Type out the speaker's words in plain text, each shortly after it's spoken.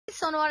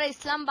সনোয়ারা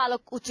ইসলাম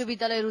বালক উচ্চ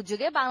বিদ্যালয়ের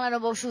উদ্যোগে বাংলা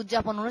নববর্ষ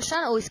উদযাপন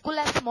অনুষ্ঠান ও স্কুল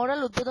লাইফ মডেল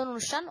উদ্বোধন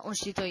অনুষ্ঠান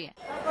অনুষ্ঠিত হয়।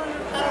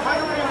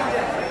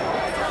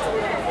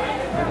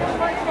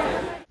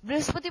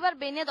 বৃহস্পতিবার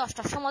বেনে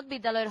 10টার সময়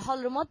বিদ্যালয়ের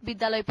হলরুমত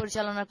বিদ্যালয়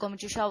পরিচালনা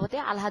কমিটির সভাপতি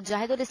আলহাজ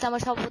জাহিদুল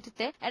ইসলামের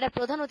সভাপতিত্বে এর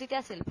প্রধান অতিথি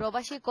আছেন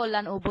প্রবাসী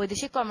কল্যাণ ও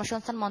বৈদেশিক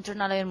কর্মসংস্থান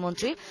মন্ত্রণালয়ের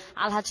মন্ত্রী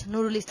আলহাজ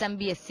নুরুল ইসলাম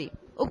বিএসসি।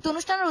 উক্ত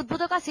অনুষ্ঠানের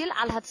উদ্বোধক আছিল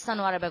আলহাজ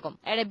সানোয়ারা বেগম।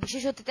 এর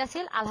বিশেষ অতিথি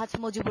আছিল আলহাজ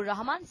মজিবুর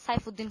রহমান,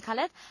 সাইফুদ্দিন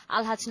খালেদ,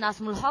 আলহাজ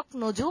নাজমুল হক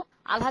নজু,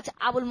 আলহাজ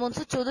আবুল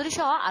মনসুর চৌধুরী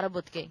সহ আরো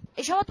বোধকে।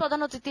 এই সভায় প্রধান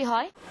অতিথি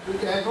হয়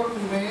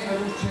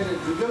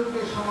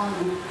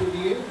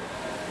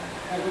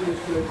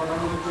স্কুলে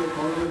পড়ানো হচ্ছে,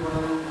 কলেজে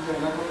পড়ানো হচ্ছে,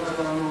 লেখাপড়া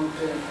করানো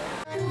হচ্ছে।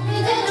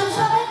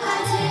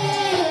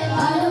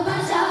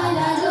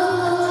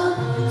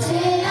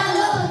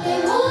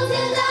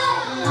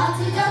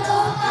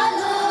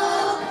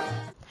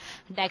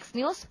 ডেক্স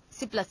নিউজ,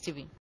 Cplus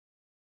টিভি।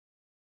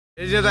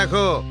 এই যে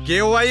দেখো,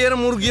 কেওয়াই এর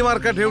মুরগি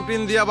মার্কা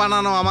ঢেউটিন দিয়া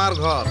বানানো আমার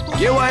ঘর।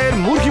 কেওয়াই এর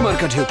মুরগি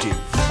মার্কা ঢেউটিন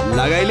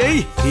লাগাইলেই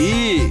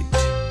হিট।